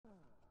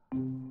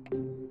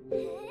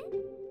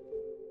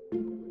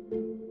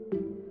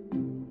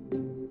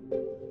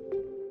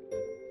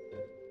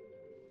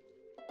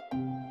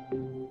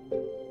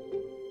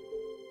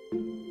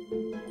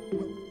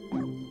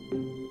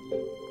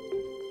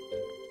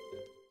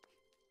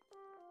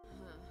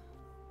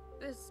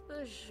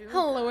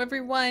Hello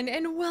everyone,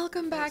 and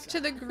welcome back to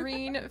the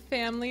Greene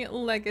family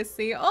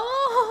legacy.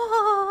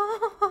 Oh,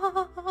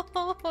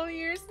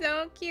 you're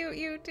so cute,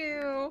 you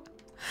two.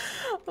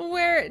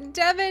 Where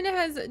Devin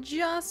has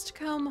just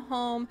come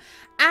home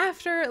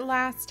after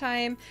last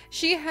time.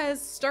 She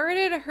has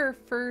started her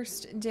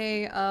first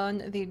day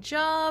on the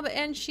job,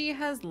 and she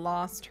has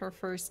lost her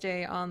first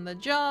day on the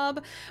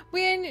job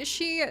when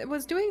she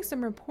was doing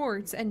some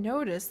reports and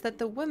noticed that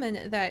the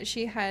women that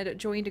she had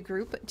joined a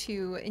group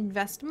to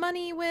invest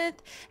money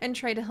with and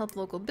try to help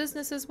local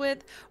businesses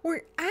with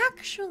were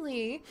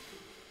actually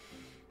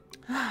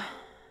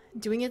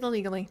doing it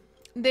illegally.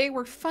 They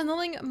were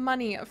funneling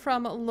money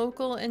from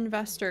local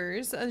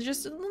investors,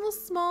 just a little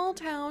small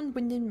town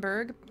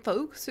Windenburg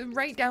folks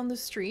right down the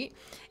street,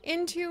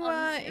 into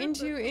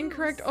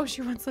incorrect. Oh,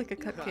 she wants like a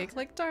cupcake.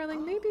 Like,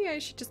 darling, maybe I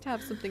should just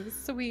have something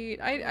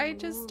sweet. I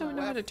just don't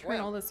know how to turn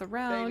all this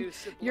around.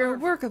 You're a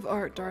work of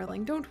art,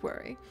 darling. Don't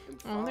worry.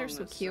 Oh, they're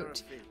so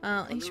cute.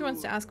 She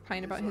wants to ask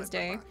Pine about his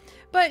day,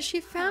 but she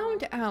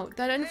found out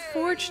that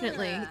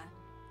unfortunately,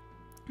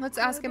 let's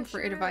ask him for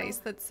advice.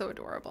 That's so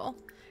adorable.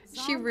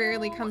 She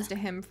rarely comes to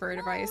him for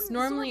advice.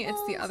 Normally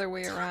it's the other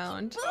way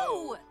around.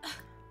 Oh,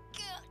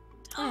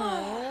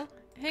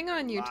 hang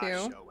on, you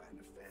two.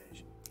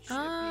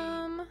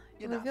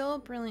 Reveal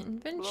brilliant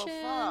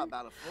invention.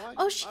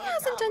 Oh, she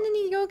hasn't done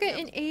any yoga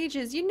in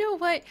ages. You know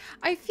what?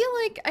 I feel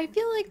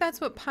like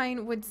that's what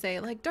Pine would say.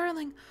 Like,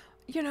 darling,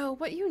 you know,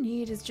 what you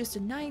need is just a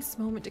nice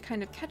moment to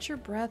kind of catch your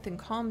breath and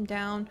calm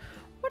down.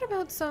 What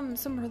about some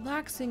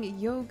relaxing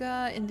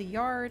yoga in the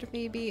yard,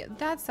 maybe?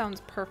 That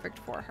sounds perfect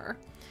for her.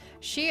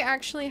 She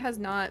actually has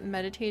not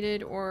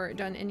meditated or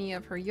done any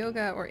of her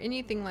yoga or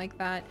anything like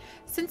that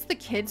since the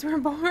kids were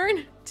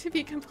born, to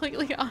be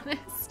completely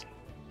honest.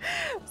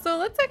 So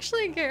let's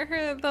actually get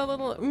her the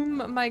little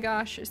my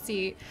gosh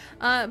seat.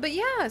 But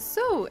yeah,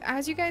 so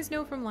as you guys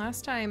know from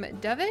last time,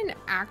 Devin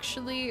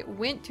actually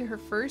went to her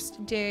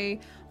first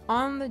day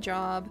on the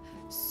job.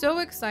 So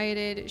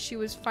excited. She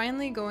was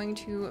finally going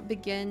to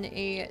begin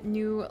a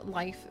new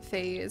life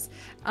phase,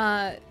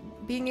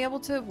 being able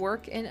to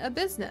work in a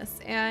business,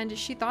 and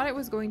she thought it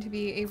was going to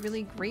be a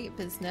really great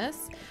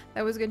business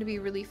that was going to be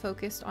really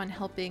focused on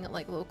helping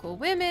like local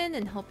women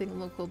and helping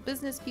local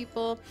business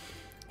people.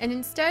 And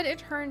instead it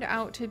turned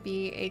out to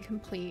be a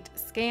complete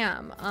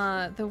scam.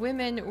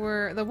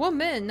 The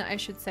woman, I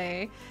should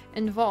say,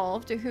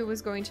 involved, who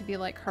was going to be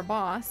like her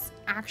boss,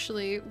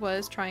 actually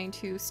was trying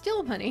to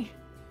steal money.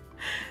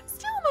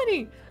 Steal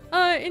money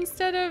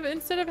instead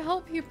of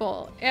help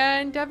people.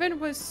 And Devin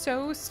was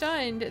so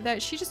stunned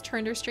that she just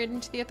turned her straight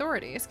into the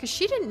authorities because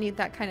she didn't need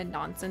that kind of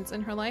nonsense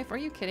in her life. Are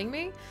you kidding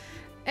me?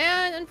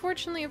 And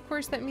unfortunately, of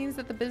course, that means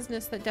that the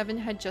business that Devin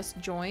had just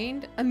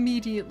joined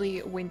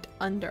immediately went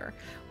under,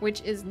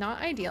 which is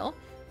not ideal.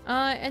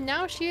 And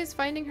now she is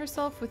finding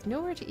herself with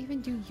nowhere to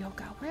even do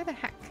yoga. Where the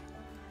heck?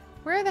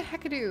 Where the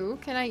heck-a-doo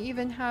can I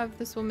even have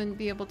this woman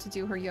be able to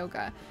do her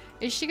yoga?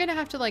 Is she gonna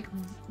have to like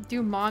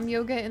do mom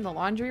yoga in the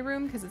laundry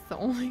room because it's the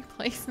only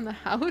place in the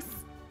house?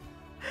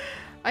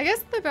 I guess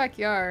in the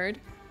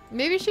backyard.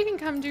 Maybe she can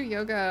come do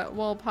yoga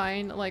while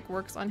Pine like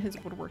works on his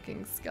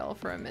woodworking skill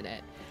for a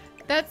minute.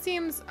 That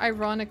seems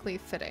ironically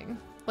fitting.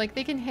 Like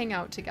they can hang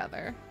out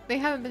together. They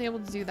haven't been able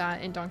to do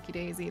that in donkey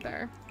days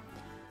either.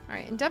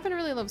 Alright, and Devin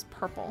really loves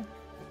purple.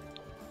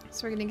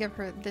 So we're gonna give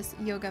her this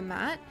yoga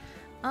mat.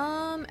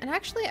 And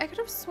actually I could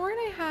have sworn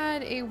I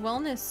had a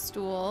wellness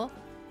stool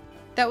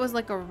that was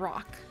like a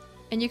rock.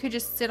 And you could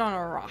just sit on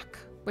a rock,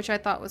 which I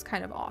thought was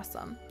kind of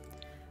awesome.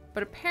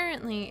 But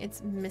apparently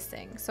it's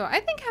missing. So I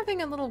think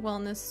having a little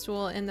wellness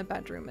stool in the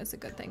bedroom is a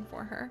good thing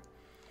for her.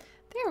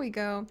 There we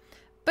go.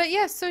 But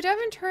yes, so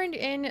Devin turned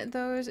in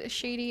those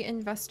shady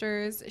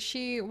investors.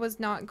 She was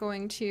not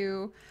going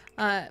to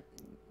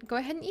go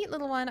ahead and eat,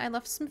 little one. I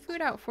left some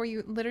food out for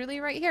you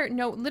literally right here.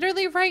 No,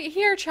 literally right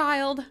here,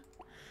 child.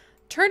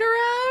 Turn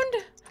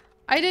around!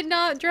 I did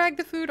not drag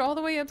the food all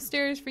the way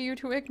upstairs for you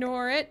to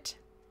ignore it.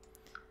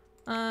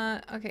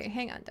 Okay,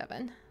 hang on,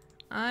 Devin.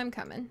 I'm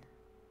coming.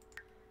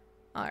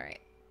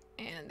 Alright.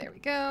 And there we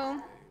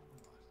go.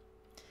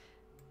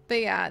 But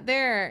yeah,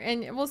 there.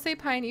 And we'll say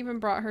Pine even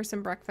brought her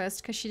some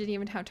breakfast because she didn't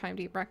even have time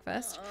to eat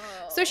breakfast.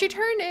 So she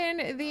turned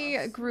in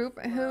the group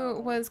who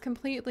was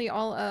completely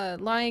all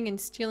lying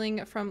and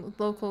stealing from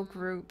local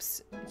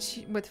groups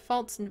with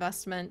false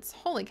investments.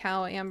 Holy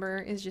cow, Amber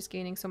is just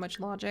gaining so much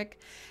logic.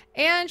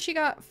 And she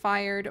got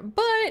fired,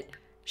 but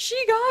she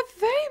got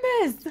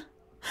famous!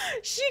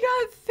 She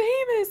got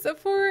famous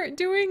for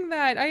doing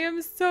that. I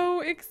am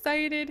so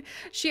excited.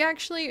 She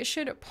actually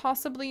should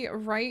possibly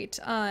write,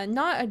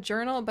 not a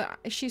journal, but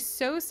she's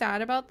so sad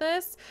about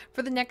this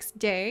for the next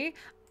day.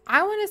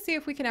 I want to see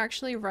if we can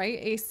actually write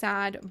a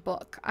sad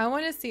book. I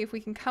want to see if we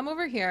can come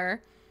over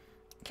here.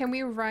 Can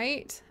we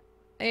write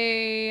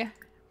a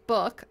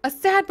book? A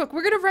sad book.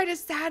 We're going to write a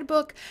sad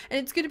book, and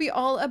it's going to be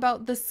all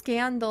about the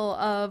scandal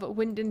of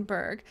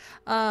Windenburg.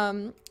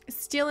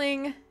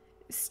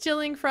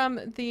 Stealing from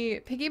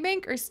the piggy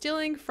bank or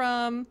stealing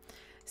from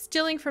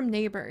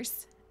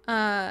neighbors.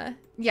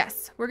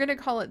 Yes, we're gonna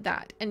call it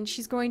that. And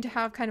she's going to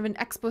have kind of an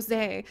expose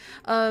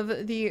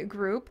of the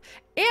group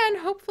and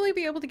hopefully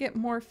be able to get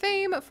more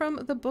fame from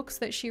the books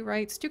that she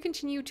writes to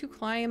continue to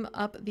climb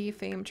up the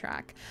fame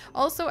track.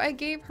 Also, I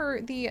gave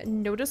her the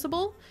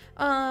noticeable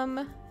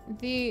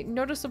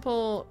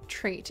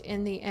trait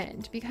in the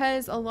end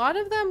because a lot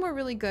of them were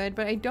really good,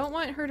 but I don't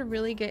want her to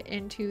really get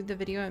into the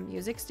video and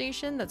music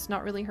station. That's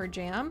not really her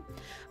jam.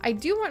 I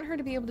do want her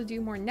to be able to do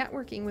more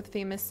networking with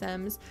famous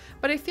Sims,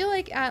 but I feel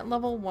like at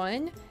level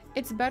 1,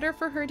 it's better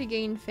for her to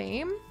gain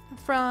fame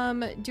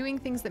from doing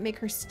things that make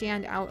her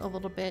stand out a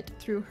little bit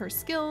through her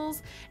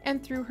skills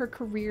and through her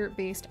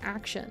career-based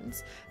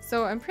actions.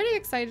 So I'm pretty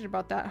excited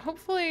about that.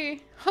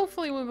 Hopefully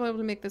we'll be able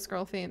to make this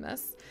girl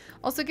famous.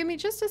 Also, give me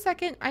just a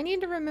second. I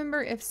need to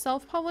remember if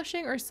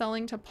self-publishing or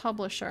selling to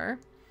publisher.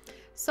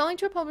 Selling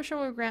to a publisher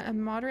will grant a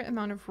moderate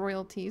amount of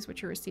royalties,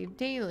 which are received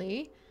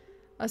daily.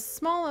 A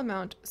small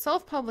amount.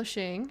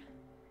 Self-publishing.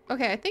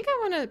 Okay, I think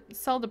I want to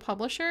sell to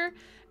publisher.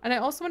 And I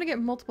also want to get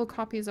multiple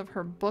copies of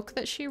her book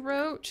that she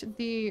wrote,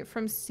 the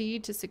From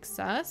Seed to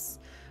Success.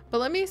 But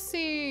let me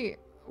see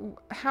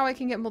how I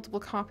can get multiple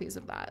copies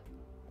of that.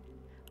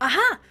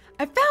 Aha!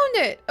 I found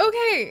it!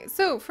 Okay,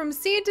 so From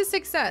Seed to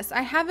Success.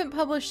 I haven't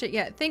published it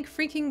yet. Thank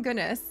freaking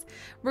goodness.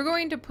 We're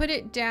going to put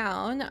it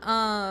down.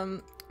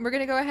 We're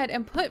going to go ahead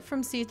and put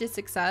From Seed to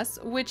Success,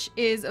 which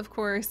is, of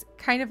course,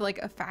 kind of like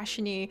a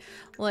fashion-y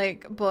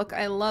like book.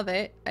 I love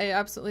it. I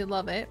absolutely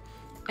love it.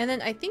 And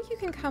then I think you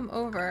can come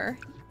over.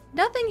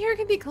 Nothing here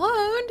can be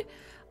cloned.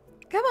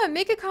 Come on,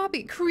 make a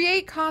copy.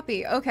 Create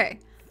copy. Okay.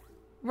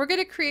 We're going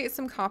to create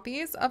some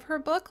copies of her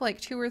book,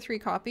 like 2 or 3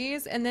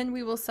 copies, and then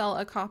we will sell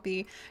a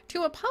copy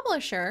to a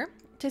publisher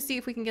to see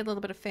if we can get a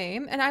little bit of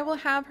fame. And I will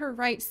have her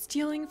write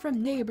Stealing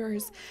from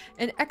Neighbors,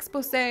 an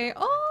expose.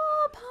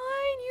 Oh,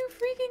 Pine, you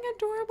freaking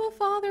adorable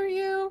father,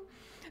 you.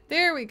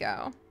 There we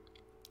go.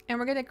 And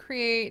we're going to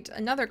create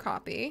another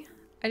copy.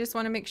 I just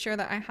want to make sure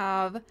that I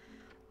have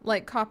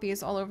like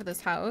copies all over this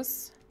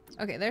house.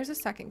 Okay, there's a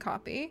second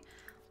copy.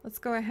 Let's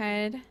go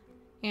ahead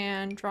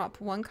and drop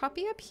 1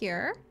 copy up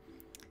here.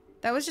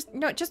 That was just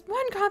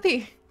 1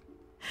 copy.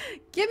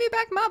 Give me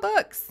back my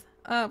books.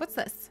 What's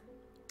this?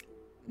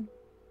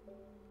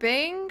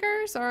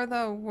 Bangers are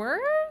the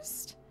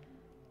worst?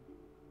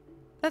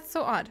 That's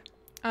so odd.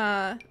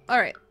 All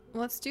right,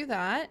 let's do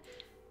that.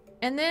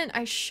 And then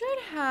I should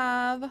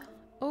have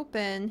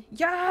open,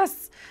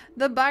 yes,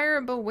 the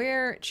buyer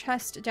beware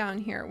chest down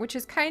here, which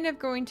is kind of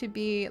going to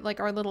be like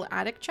our little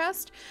attic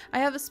chest. I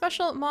have a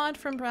special mod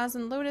from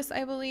Brazen Lotus,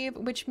 I believe,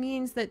 which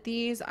means that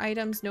these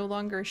items no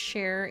longer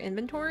share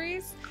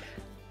inventories,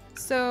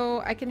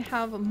 so I can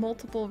have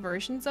multiple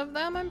versions of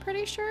them, I'm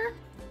pretty sure.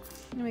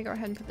 Let me go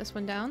ahead and put this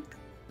one down.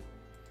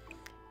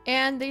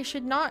 And they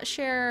should not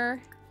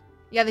share.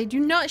 Yeah, they do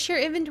not share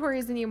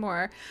inventories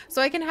anymore.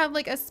 So I can have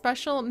like a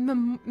special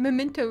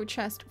memento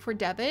chest for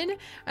Devin,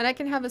 and I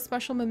can have a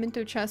special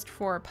memento chest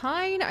for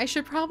Pine. I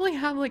should probably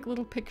have like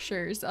little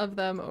pictures of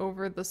them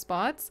over the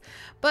spots.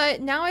 But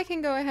now I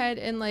can go ahead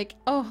and like,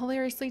 oh,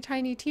 hilariously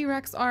tiny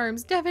T-Rex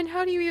arms. Devin,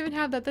 how do you even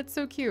have that? That's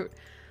so cute.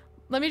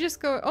 Let me just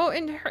go. Oh,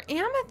 and her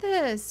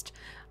amethyst.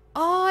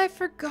 Oh, I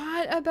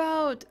forgot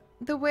about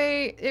the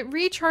way it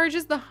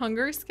recharges the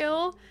hunger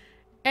skill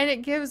and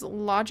it gives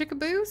logic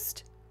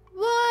boost.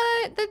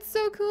 What? That's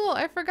so cool.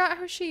 I forgot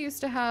how she used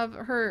to have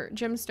her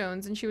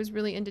gemstones and she was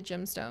really into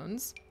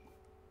gemstones.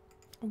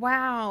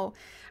 Wow.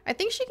 I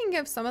think she can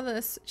give some of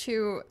this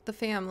to the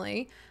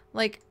family.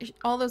 Like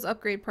all those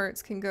upgrade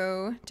parts can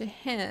go to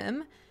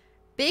him.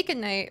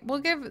 Bacon Night, we'll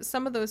give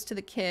some of those to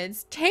the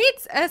kids.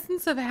 Tate's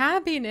Essence of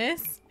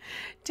Happiness.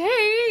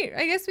 Tate!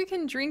 I guess we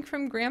can drink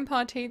from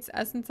Grandpa Tate's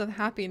Essence of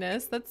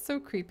Happiness. That's so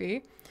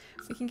creepy.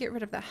 We can get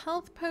rid of the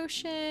health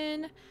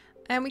potion.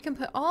 And we can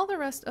put all the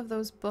rest of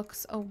those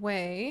books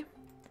away.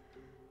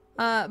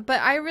 But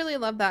I really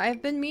love that.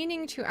 I've been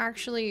meaning to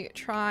actually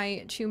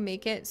try to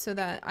make it so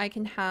that I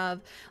can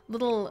have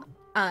little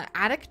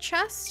attic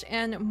chests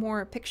and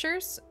more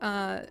pictures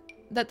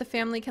that the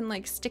family can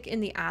like stick in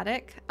the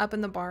attic up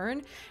in the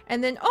barn.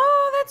 And then,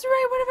 oh, that's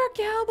right, one of our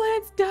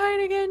Galblants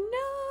died again.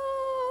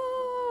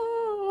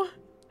 No!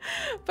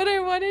 But I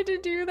wanted to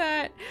do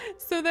that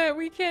so that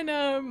we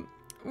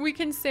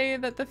can say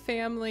that the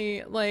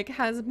family like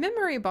has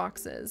memory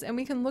boxes and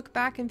we can look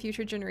back in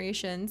future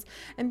generations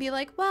and be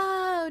like,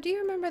 wow, do you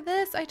remember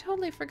this? I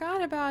totally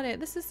forgot about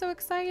it. This is so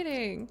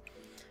exciting.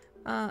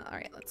 All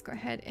right, let's go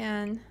ahead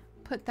and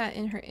put that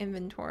in her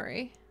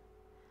inventory.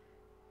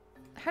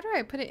 How do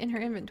I put it in her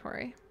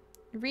inventory?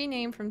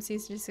 Rename From Seed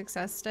to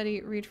Success,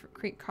 study, read,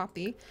 create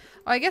copy.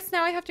 Oh, I guess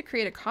now I have to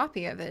create a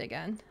copy of it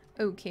again.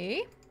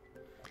 Okay.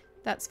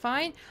 That's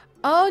fine.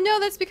 Oh no,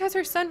 that's because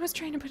her son was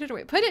trying to put it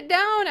away. Put it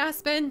down,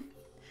 Aspen.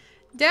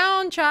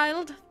 Down,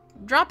 child.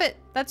 Drop it.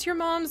 That's your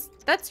mom's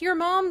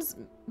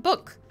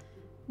book.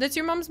 That's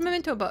your mom's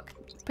memento book.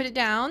 Put it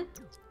down.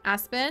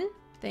 Aspen,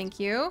 thank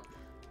you.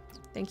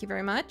 Thank you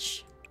very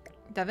much.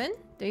 Devin,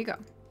 there you go.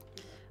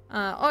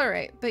 All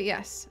right, but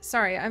yes,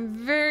 sorry. I'm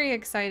very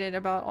excited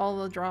about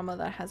all the drama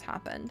that has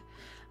happened.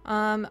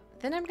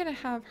 Then I'm gonna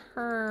have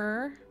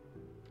her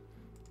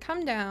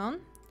come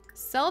down,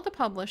 sell the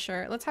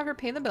publisher. Let's have her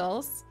pay the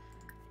bills.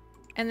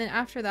 And then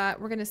after that,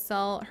 we're going to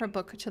sell her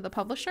book to the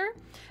publisher.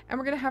 And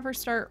we're going to have her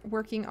start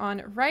working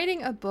on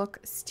writing a book,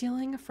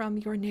 Stealing from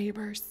Your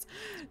Neighbors,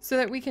 so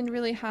that we can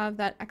really have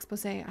that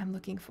expose I'm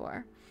looking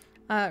for.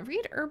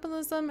 Read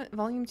Herbalism,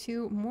 Volume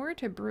 2, More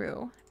to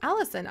Brew.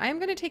 Allison, I am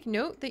going to take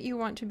note that you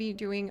want to be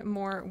doing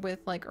more with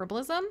like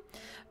herbalism,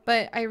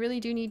 but I really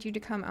do need you to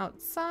come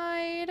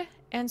outside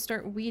and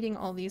start weeding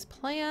all these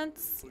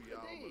plants.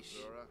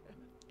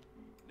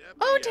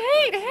 Oh,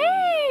 Tate!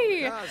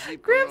 Hey!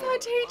 Grandpa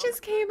Tate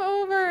just came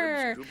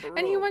over!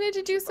 And he wanted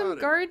to do some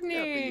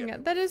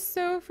gardening. That is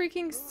so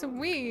freaking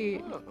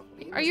sweet.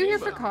 Are you here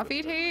for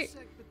coffee, Tate?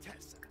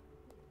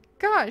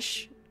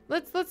 Gosh,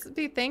 let's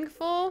be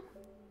thankful.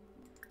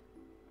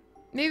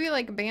 Maybe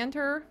like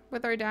banter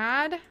with our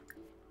dad.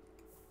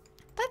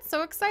 That's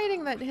so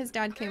exciting that his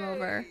dad came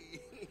over.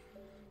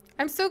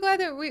 I'm so glad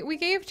that we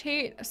gave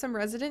Tate some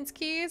residence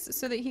keys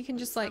so that he can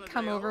just like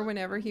come over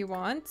whenever he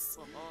wants.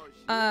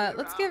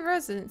 Let's give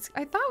residence.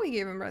 I thought we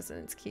gave him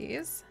residence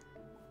keys.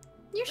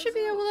 You should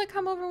be able to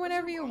come over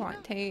whenever you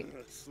want, Tate.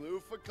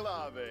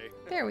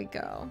 There we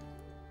go.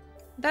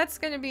 That's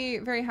gonna be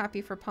very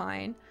happy for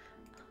Pine.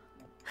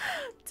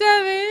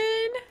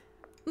 Devin!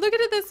 Look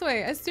at it this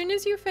way. As soon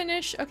as you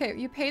finish... Okay,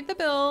 you paid the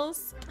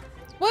bills.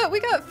 What?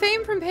 We got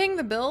fame from paying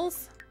the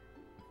bills?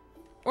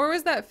 Or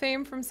was that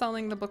fame from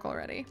selling the book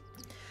already?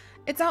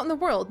 It's out in the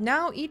world.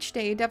 Now, each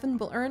day, Devin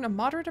will earn a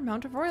moderate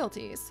amount of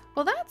royalties.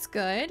 Well, that's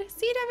good.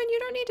 See, Devin, you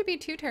don't need to be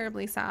too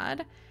terribly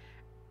sad.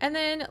 And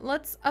then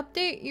let's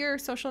update your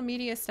social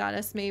media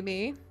status,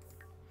 maybe.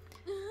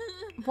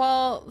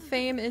 While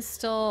fame is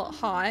still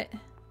hot.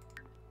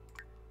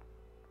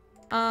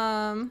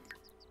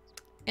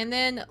 And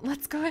then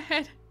let's go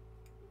ahead.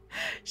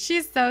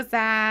 She's so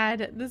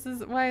sad.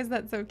 Why is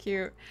that so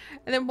cute?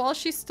 And then while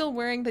she's still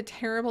wearing the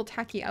terrible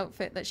tacky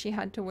outfit that she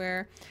had to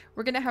wear,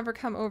 we're gonna have her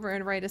come over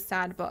and write a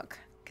sad book.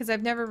 Because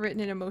I've never written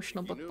an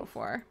emotional book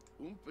before.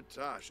 There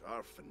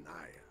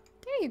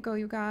you go,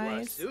 you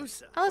guys.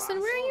 Allison,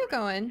 where are you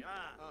going?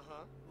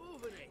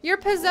 You're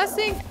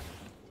possessing...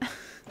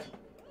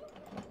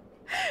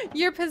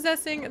 You're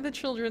possessing the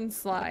children's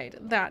slide.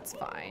 That's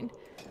fine.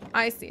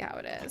 I see how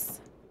it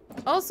is.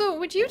 Also,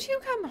 would you two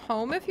come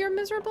home if you're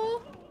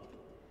miserable?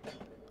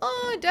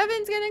 Oh,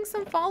 Devin's getting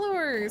some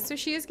followers, so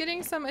she is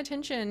getting some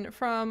attention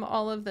from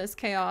all of this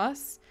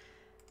chaos.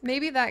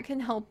 Maybe that can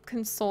help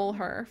console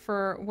her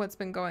for what's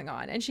been going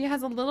on. And she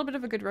has a little bit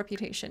of a good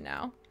reputation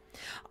now.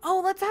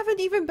 Oh, let's have an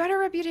even better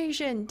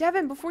reputation.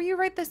 Devin, before you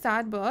write the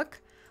sad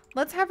book,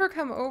 let's have her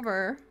come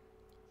over.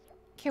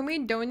 Can we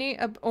donate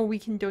oh, we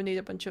can donate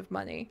a bunch of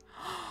money.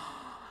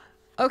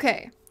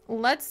 Okay.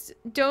 Let's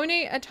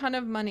donate a ton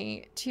of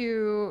money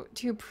to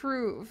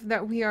prove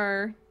that we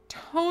are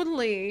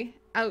totally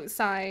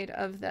outside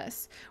of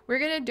this. We're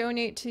going to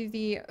donate to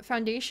the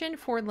Foundation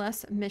for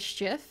Less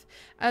Mischief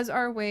as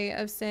our way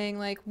of saying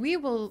like,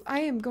 I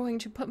am going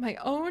to put my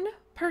own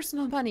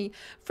personal money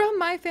from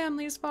my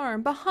family's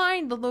farm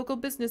behind the local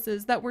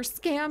businesses that were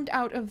scammed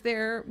out of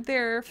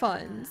their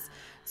funds.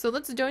 So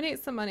let's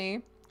donate some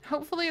money.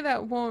 Hopefully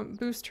that won't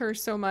boost her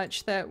so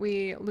much that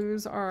we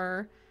lose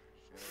our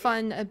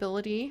fun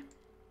ability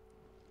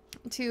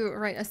to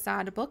write a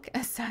sad book,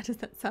 as sad as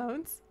that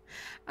sounds.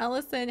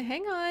 Allison,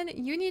 hang on.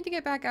 You need to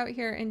get back out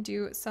here and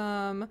do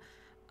some,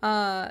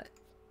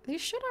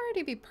 these should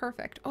already be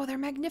perfect. Oh, they're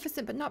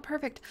magnificent, but not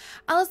perfect.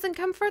 Allison,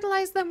 come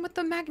fertilize them with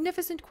the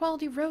magnificent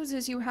quality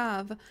roses you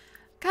have.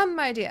 Come,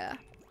 my dear.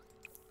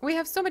 We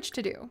have so much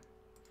to do.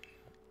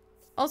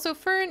 Also,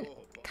 Fern,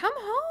 come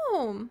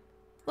home.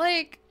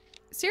 Like,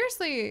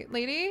 seriously,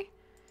 lady.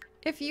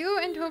 If you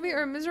and Toby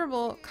are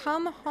miserable,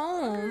 come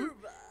home.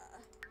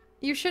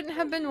 You shouldn't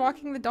have been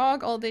walking the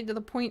dog all day to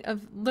the point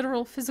of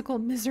literal physical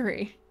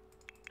misery.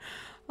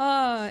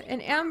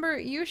 And Amber,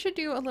 you should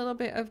do a little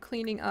bit of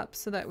cleaning up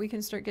so that we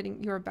can start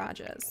getting your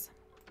badges.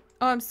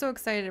 Oh, I'm so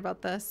excited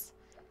about this.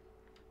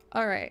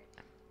 All right.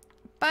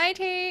 Bye,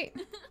 Tate.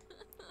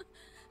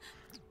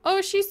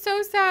 Oh, she's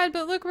so sad,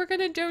 but look, we're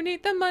gonna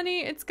donate the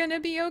money. It's gonna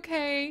be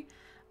okay.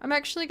 I'm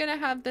actually gonna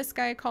have this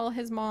guy call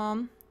his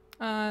mom.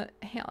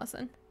 Hey,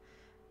 Allison.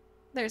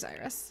 There's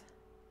Iris.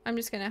 I'm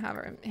just gonna have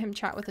him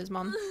chat with his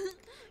mom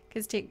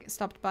because Tate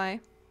stopped by.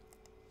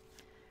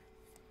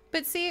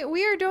 But see,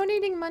 we are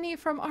donating money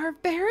from our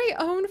very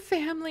own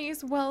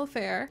family's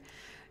welfare.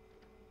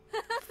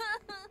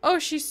 Oh,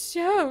 she's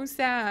so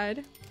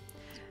sad.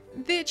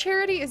 The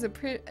charity is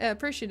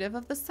appreciative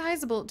of the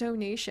sizable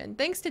donation.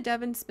 Thanks to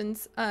Devin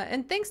Spence,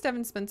 and thanks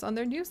Devin Spence on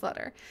their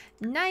newsletter.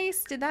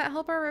 Nice. Did that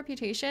help our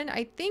reputation?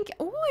 I think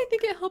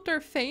it helped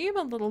our fame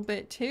a little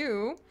bit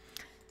too.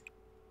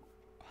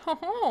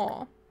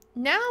 Oh.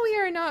 Now we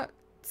are not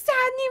sad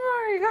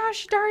anymore.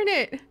 Gosh darn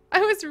it.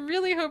 I was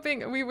really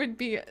hoping we would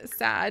be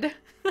sad.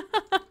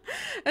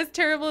 As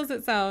terrible as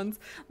it sounds.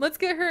 Let's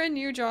get her a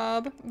new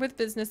job with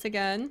business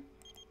again.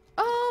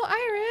 Oh,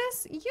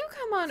 Iris, you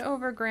come on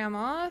over,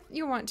 Grandma, if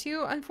you want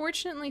to.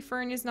 Unfortunately,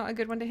 Fern is not a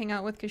good one to hang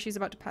out with because she's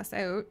about to pass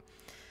out.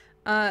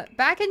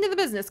 Back into the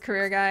business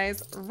career,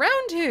 guys.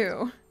 Round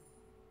 2.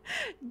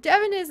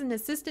 Devin is an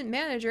assistant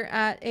manager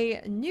at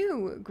a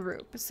new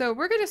group. So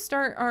we're going to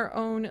start our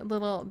own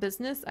little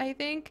business, I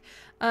think.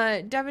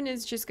 Devin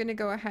is just going to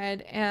go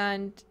ahead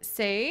and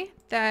say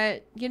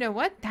that, you know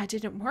what, that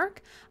didn't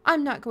work.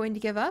 I'm not going to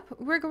give up.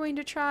 We're going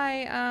to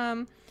try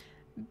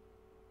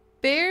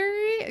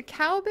Cowberry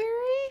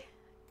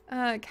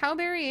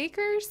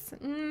Acres?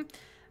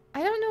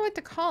 I don't know what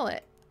to call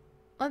it.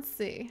 Let's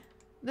see.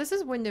 This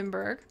is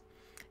Windenburg.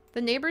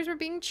 The neighbors were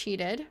being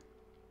cheated.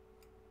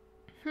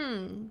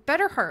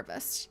 Better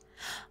Harvest.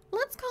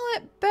 Let's call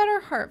it Better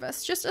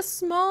Harvest. Just a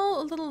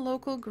small little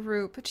local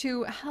group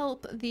to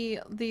help the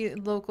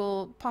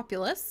local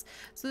populace.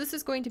 So this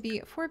is going to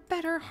be for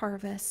Better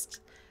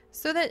Harvest,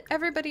 so that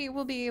everybody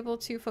will be able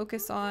to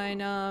focus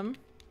on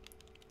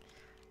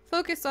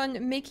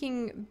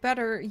making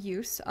better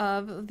use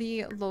of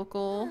the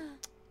local.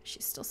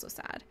 She's still so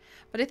sad,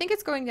 but I think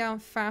it's going down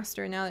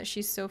faster now that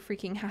she's so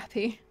freaking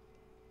happy.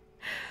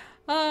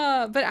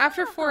 But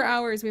after 4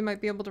 hours, we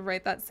might be able to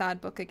write that sad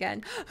book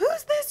again.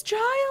 Who's this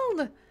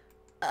child?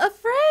 A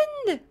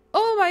friend!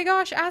 Oh my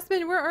gosh,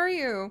 Aspen, where are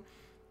you?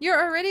 You're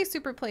already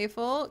super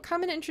playful.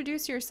 Come and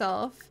introduce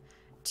yourself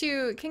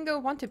to Kingo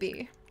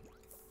Wannabe.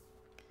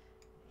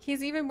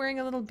 He's even wearing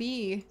a little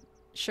bee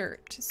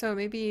shirt, so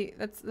maybe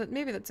that's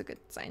a good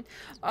sign.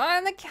 Oh,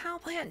 and the cow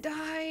plant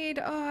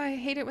died. Oh, I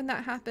hate it when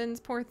that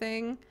happens. Poor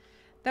thing.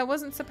 That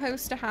wasn't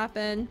supposed to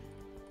happen.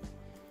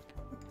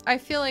 I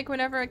feel like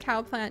whenever a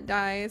cow plant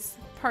dies,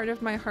 part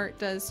of my heart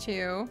does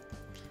too.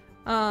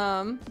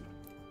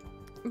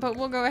 But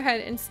we'll go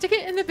ahead and stick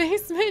it in the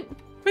basement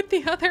with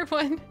the other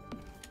one.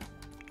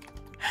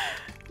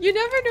 You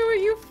never know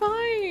what you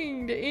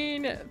find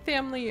in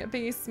family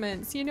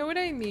basements. You know what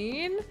I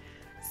mean?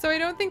 So I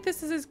don't think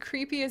this is as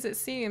creepy as it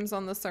seems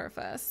on the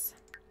surface.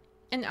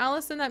 And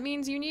Allison, that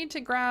means you need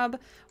to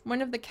grab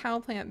one of the cow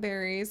plant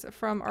berries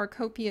from our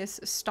copious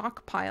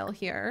stockpile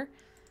here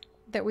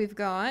that we've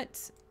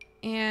got.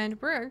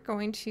 And we're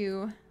going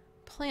to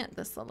plant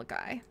this little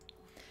guy.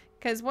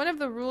 Because one of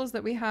the rules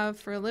that we have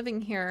for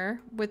living here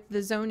with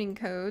the zoning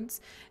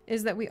codes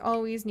is that we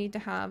always need to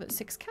have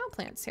 6 cow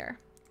plants here.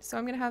 So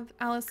I'm going to have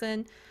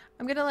Allison,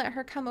 I'm going to let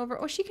her come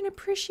over. Oh, she can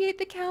appreciate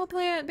the cow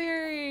plant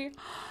berry.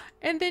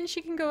 And then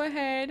she can go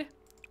ahead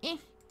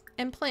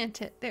and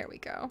plant it. There we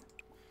go.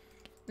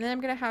 And then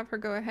I'm going to have her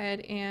go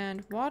ahead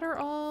and water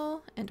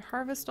all and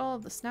harvest all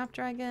of the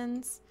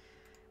snapdragons.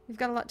 We've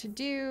got a lot to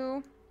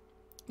do.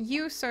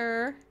 You,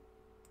 sir,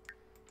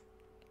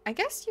 I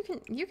guess you can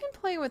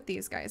play with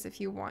these guys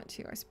if you want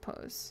to, I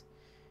suppose.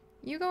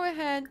 You go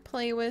ahead,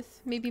 play with,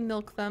 maybe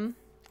milk them.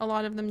 A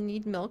lot of them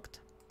need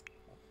milked.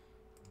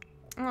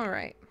 All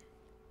right.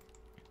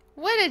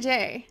 What a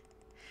day.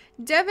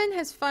 Devin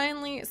has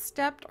finally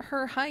stepped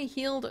her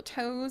high-heeled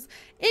toes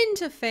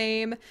into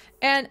fame,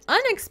 and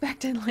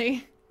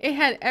unexpectedly, it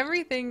had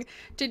everything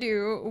to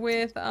do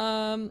with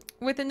an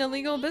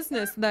illegal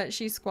business that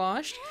she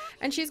squashed,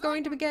 and she's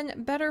going to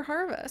begin Better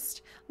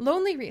Harvest.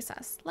 Lonely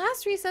recess.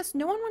 Last recess,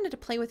 no one wanted to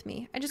play with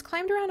me. I just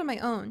climbed around on my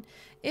own.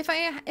 If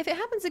it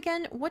happens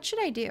again, what should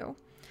I do?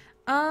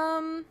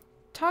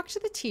 Talk to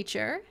the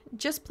teacher.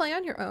 Just play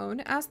on your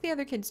own. Ask the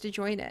other kids to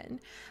join in.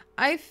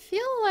 I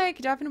feel like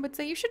Devin would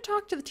say you should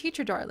talk to the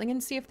teacher, darling,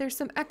 and see if there's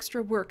some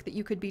extra work that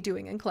you could be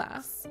doing in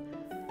class.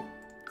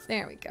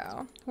 There we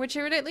go. Which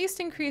would at least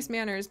increase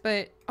manners,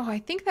 but oh, I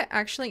think that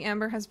actually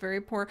Amber has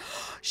very poor.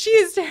 She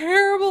has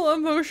terrible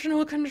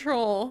emotional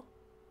control.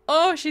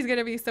 Oh, she's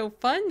gonna be so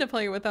fun to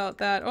play without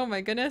that. Oh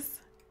my goodness.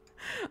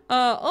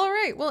 All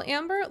right. Well,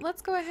 Amber,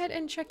 let's go ahead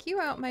and check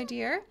you out, my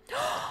dear.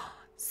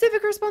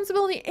 Civic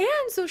responsibility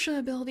and social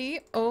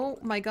ability. Oh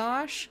my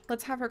gosh.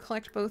 Let's have her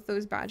collect both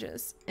those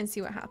badges and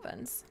see what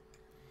happens.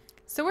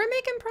 So we're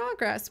making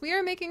progress. We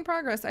are making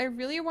progress. I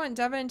really want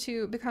Devin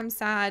to become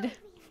sad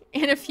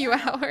in a few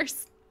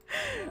hours.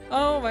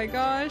 Oh my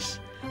gosh.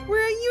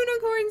 We're a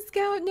unicorn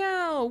scout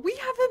now. We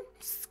have a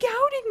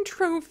scouting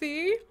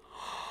trophy.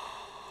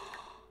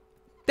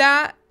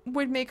 That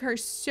would make her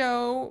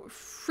so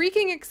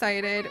freaking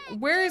excited.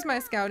 Where is my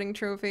scouting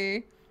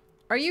trophy?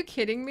 Are you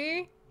kidding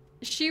me?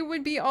 She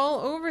would be all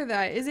over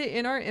that. Is it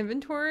in our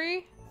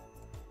inventory?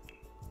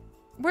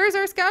 Where's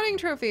our scouting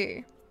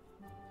trophy?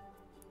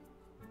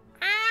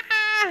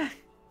 Ah!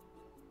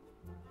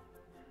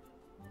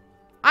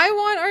 I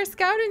want our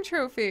scouting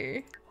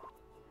trophy.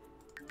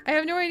 I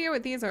have no idea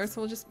what these are,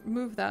 so we'll just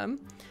move them.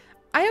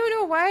 I don't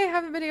know why I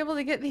haven't been able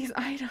to get these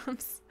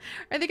items.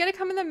 Are they gonna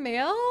come in the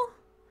mail?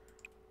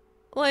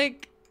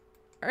 Like,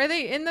 are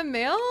they in the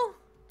mail?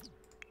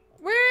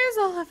 Where is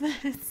all of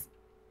this?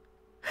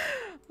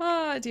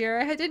 Oh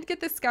dear, I didn't get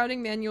the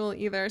scouting manual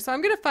either, so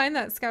I'm gonna find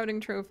that scouting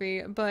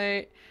trophy,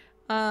 but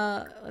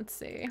let's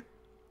see.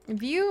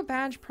 View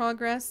badge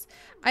progress.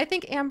 I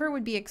think Amber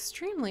would be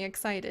extremely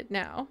excited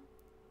now.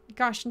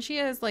 Gosh, and she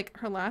has like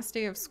her last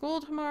day of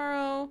school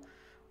tomorrow,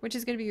 which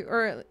is gonna be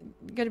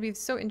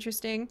so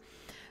interesting.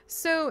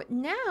 So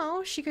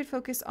now she could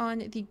focus on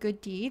the good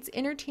deeds,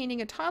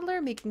 entertaining a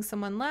toddler, making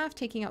someone laugh,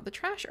 taking out the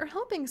trash, or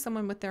helping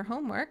someone with their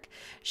homework.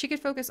 She could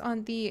focus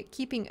on the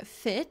keeping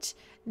fit,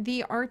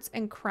 the arts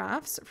and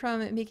crafts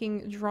from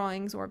making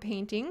drawings or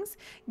paintings,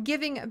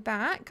 giving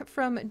back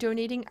from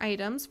donating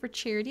items for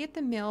charity at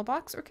the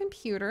mailbox or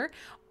computer,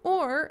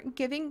 or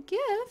giving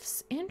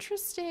gifts.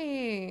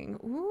 Interesting.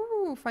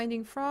 Ooh,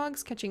 finding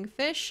frogs, catching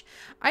fish.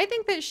 I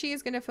think that she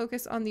is going to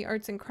focus on the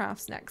arts and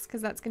crafts next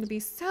because that's going to be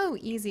so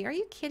easy. Are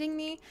you kidding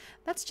me?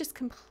 That's just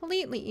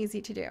completely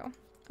easy to do.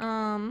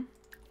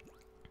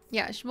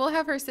 Yeah, we'll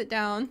have her sit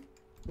down.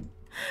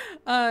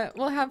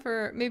 We'll have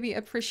her maybe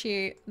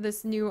appreciate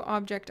this new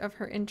object of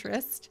her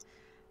interest.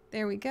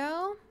 There we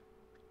go.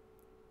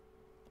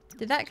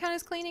 Did that count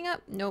as cleaning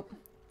up? Nope.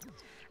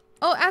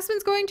 Oh,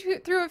 Aspen's going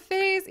through a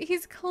phase.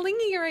 He's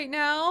clingy right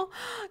now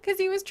because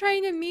he was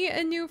trying to meet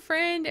a new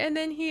friend and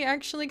then he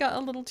actually got a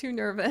little too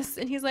nervous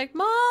and he's like,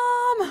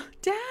 Mom,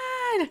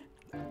 Dad.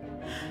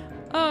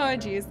 Oh,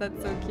 geez,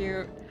 that's so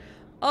cute.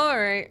 All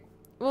right.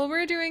 Well,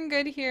 we're doing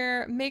good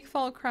here. Make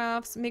fall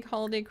crafts, make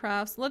holiday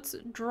crafts. Let's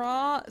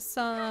draw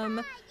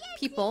some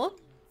people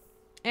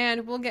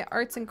and we'll get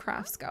arts and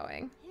crafts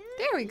going.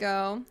 There we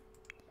go.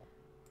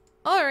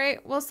 All right,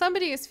 well,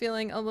 somebody is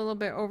feeling a little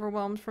bit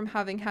overwhelmed from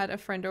having had a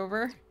friend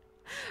over.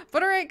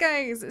 But all right,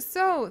 guys,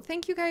 so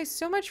thank you guys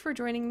so much for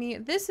joining me.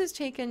 This has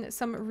taken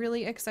some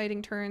really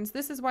exciting turns.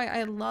 This is why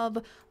I love,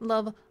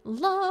 love,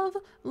 love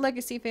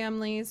legacy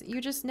families. You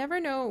just never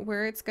know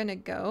where it's gonna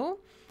go.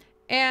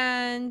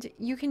 And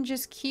you can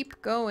just keep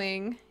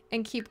going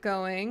and keep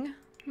going.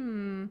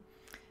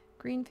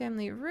 Green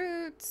family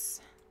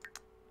roots.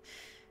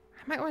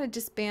 I might want to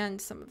disband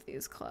some of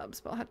these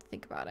clubs, but I'll have to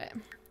think about it.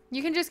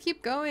 You can just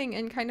keep going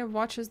and kind of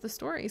watch as the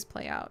stories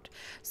play out.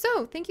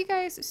 So, thank you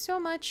guys so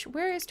much.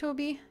 Where is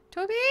Toby?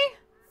 Toby?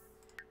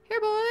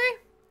 Here, boy.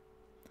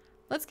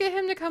 Let's get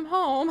him to come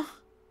home.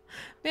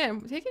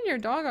 Man, taking your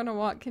dog on a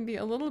walk can be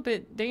a little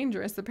bit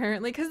dangerous,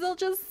 apparently, because they'll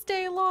just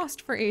stay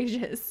lost for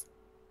ages.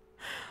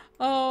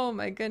 Oh,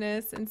 my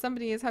goodness. And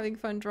somebody is having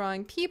fun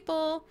drawing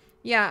people.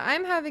 Yeah,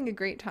 I'm having a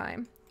great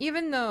time,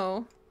 even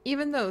though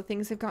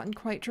things have gotten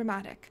quite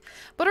dramatic.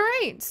 But all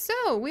right,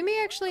 so we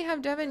may actually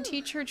have Devin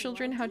teach her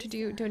children how to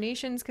do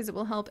donations because it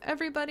will help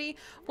everybody.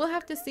 We'll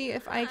have to see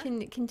if I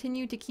can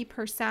continue to keep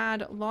her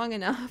sad long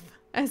enough,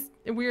 as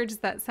weird as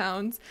that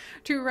sounds,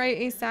 to write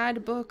a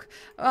sad book,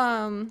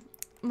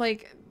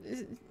 like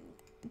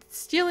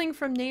stealing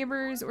from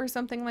neighbors or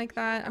something like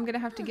that. I'm gonna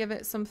have to give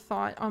it some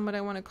thought on what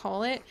I want to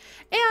call it,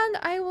 and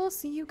I will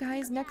see you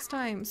guys next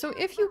time. So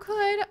if you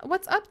could,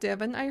 what's up,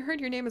 Devin? I heard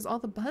your name is all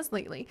the buzz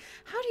lately.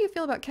 How do you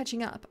feel about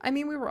catching up? I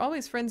mean, we were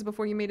always friends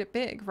before you made it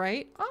big,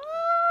 right?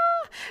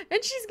 Ah,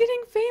 and she's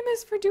getting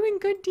famous for doing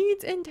good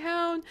deeds in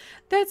town.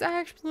 That's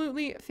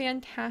absolutely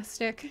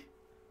fantastic.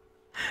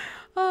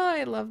 Oh,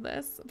 I love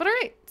this. But all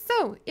right,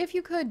 so if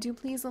you could, do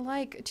please a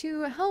like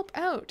to help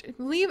out.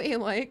 Leave a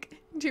like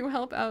to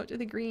help out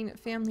the Greene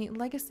family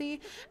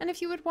legacy. And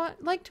if you would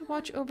like to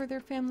watch over their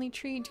family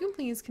tree, do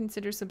please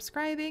consider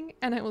subscribing.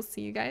 And I will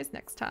see you guys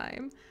next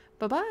time.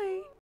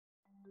 Bye-bye.